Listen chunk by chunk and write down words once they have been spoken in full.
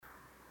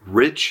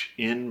Rich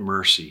in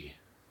mercy.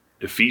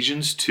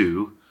 Ephesians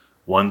 2,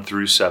 1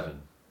 through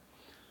 7.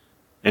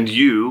 And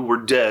you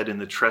were dead in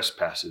the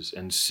trespasses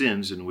and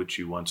sins in which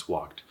you once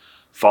walked,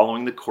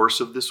 following the course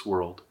of this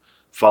world,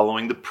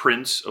 following the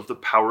prince of the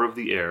power of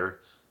the air,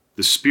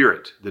 the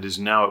spirit that is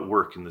now at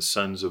work in the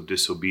sons of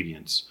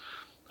disobedience,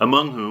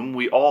 among whom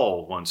we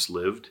all once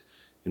lived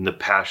in the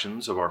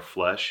passions of our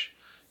flesh,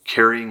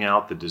 carrying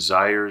out the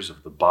desires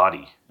of the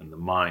body and the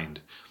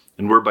mind,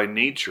 and were by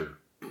nature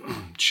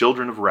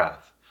children of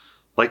wrath,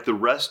 like the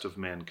rest of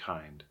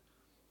mankind.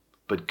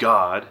 But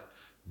God,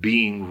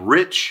 being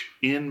rich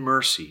in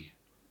mercy,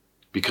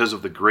 because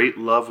of the great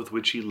love with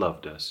which he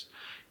loved us,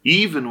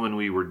 even when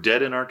we were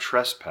dead in our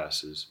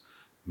trespasses,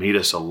 made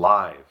us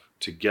alive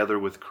together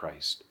with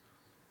Christ.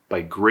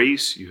 By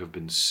grace you have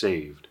been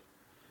saved,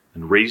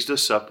 and raised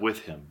us up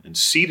with him, and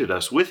seated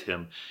us with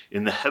him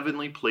in the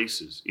heavenly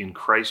places in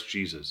Christ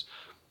Jesus,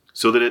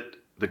 so that at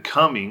the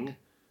coming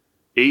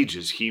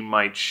ages he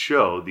might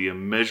show the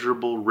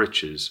immeasurable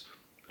riches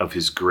of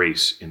his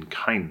grace in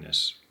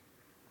kindness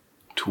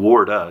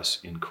toward us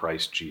in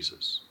Christ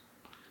Jesus.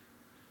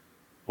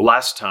 Well,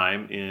 last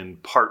time in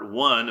part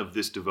 1 of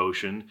this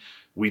devotion,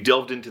 we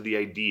delved into the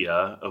idea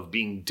of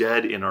being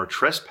dead in our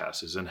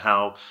trespasses and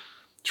how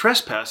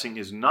trespassing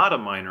is not a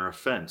minor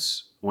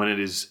offense when it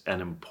is an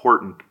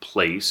important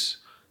place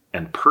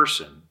and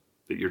person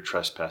that you're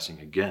trespassing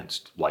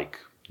against, like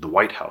the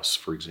White House,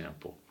 for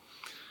example.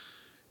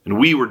 And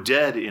we were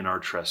dead in our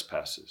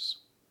trespasses,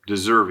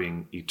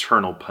 deserving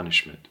eternal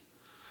punishment.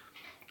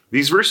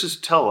 These verses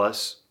tell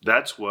us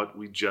that's what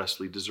we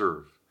justly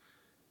deserve.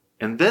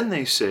 And then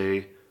they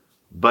say,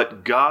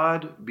 but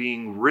God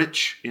being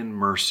rich in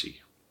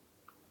mercy.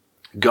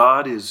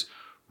 God is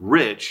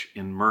rich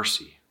in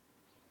mercy.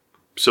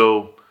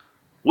 So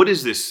what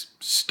is this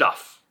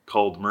stuff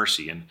called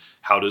mercy, and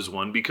how does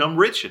one become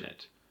rich in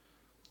it?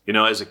 You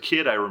know, as a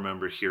kid, I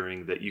remember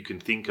hearing that you can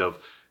think of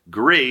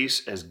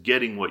grace as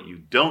getting what you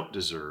don't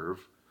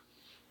deserve,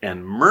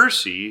 and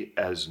mercy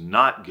as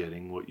not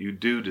getting what you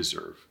do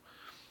deserve.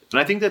 And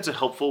I think that's a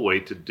helpful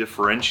way to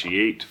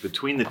differentiate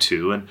between the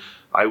two, and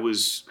I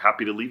was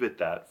happy to leave it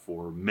that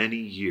for many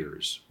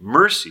years.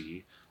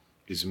 Mercy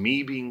is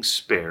me being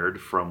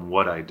spared from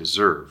what I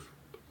deserve.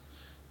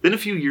 Then a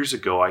few years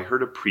ago, I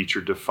heard a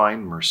preacher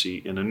define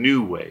mercy in a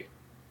new way.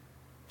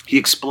 He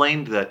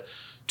explained that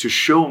to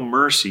show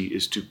mercy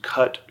is to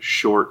cut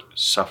short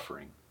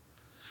suffering,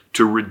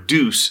 to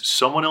reduce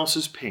someone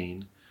else's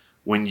pain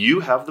when you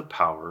have the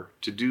power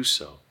to do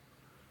so.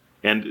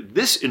 And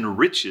this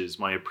enriches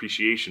my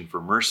appreciation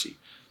for mercy.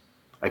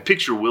 I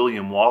picture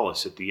William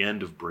Wallace at the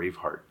end of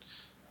Braveheart,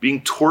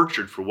 being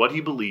tortured for what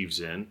he believes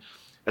in,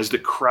 as the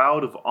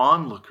crowd of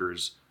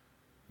onlookers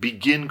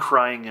begin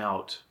crying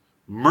out,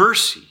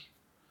 "Mercy!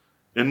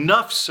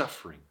 Enough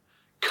suffering!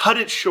 Cut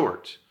it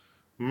short!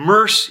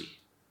 Mercy!"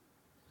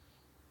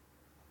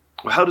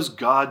 Well, how does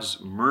God's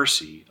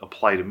mercy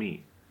apply to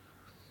me?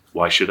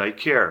 Why should I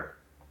care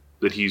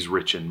that he's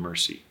rich in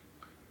mercy?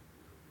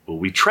 Well,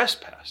 we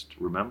trespassed,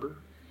 remember?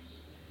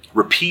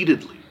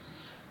 Repeatedly,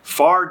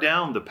 far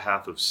down the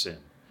path of sin,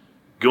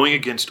 going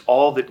against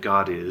all that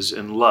God is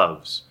and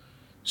loves.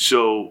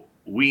 So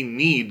we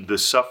need the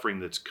suffering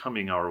that's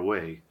coming our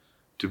way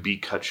to be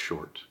cut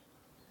short.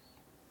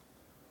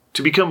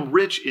 To become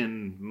rich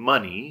in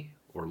money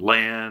or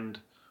land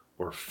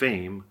or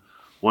fame,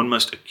 one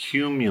must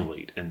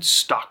accumulate and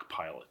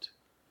stockpile it.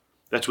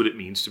 That's what it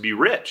means to be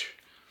rich.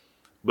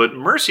 But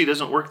mercy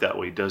doesn't work that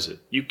way, does it?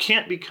 You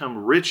can't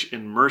become rich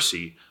in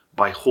mercy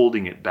by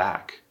holding it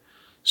back.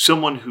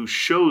 Someone who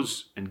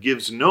shows and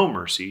gives no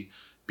mercy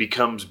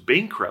becomes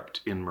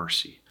bankrupt in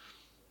mercy.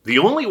 The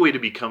only way to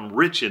become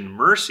rich in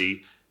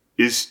mercy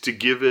is to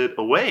give it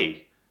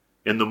away.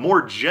 And the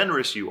more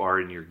generous you are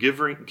in your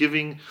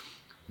giving,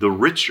 the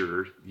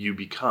richer you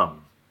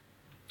become.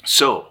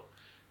 So,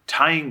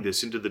 tying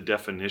this into the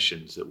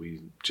definitions that we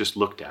just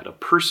looked at, a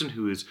person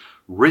who is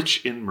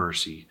rich in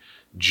mercy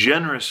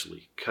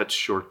generously cuts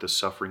short the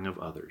suffering of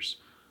others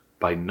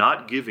by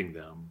not giving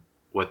them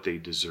what they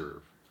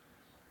deserve.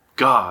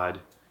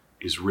 God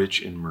is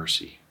rich in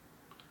mercy.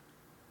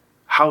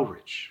 How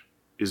rich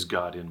is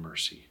God in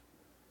mercy?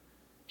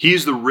 He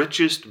is the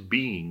richest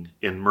being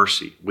in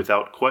mercy,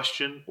 without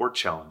question or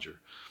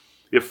challenger.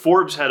 If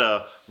Forbes had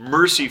a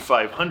Mercy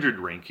 500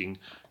 ranking,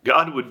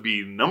 God would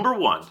be number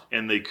 1,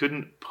 and they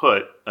couldn't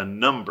put a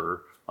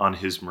number on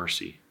his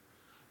mercy.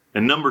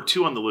 And number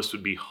 2 on the list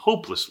would be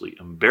hopelessly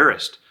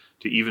embarrassed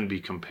to even be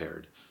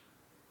compared.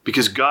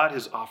 Because God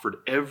has offered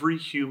every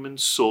human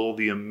soul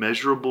the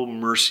immeasurable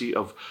mercy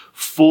of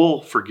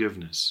full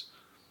forgiveness,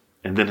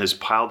 and then has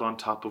piled on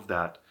top of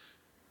that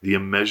the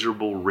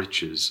immeasurable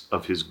riches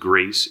of his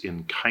grace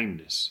in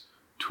kindness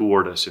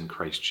toward us in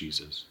Christ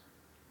Jesus.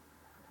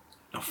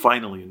 Now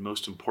finally, and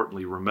most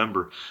importantly,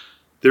 remember,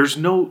 there's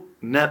no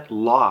net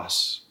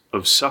loss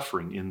of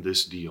suffering in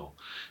this deal.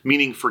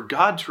 Meaning, for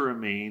God to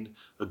remain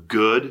a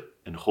good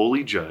and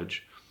holy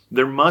judge,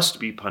 there must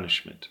be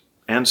punishment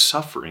and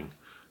suffering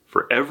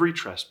for every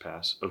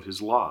trespass of his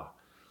law.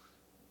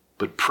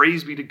 But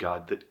praise be to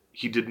God that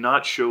he did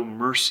not show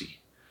mercy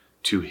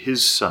to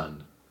his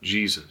Son,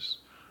 Jesus,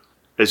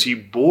 as he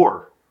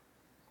bore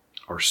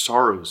our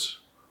sorrows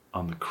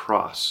on the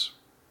cross.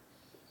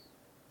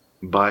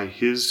 By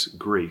his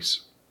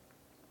grace,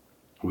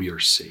 we are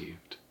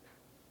saved.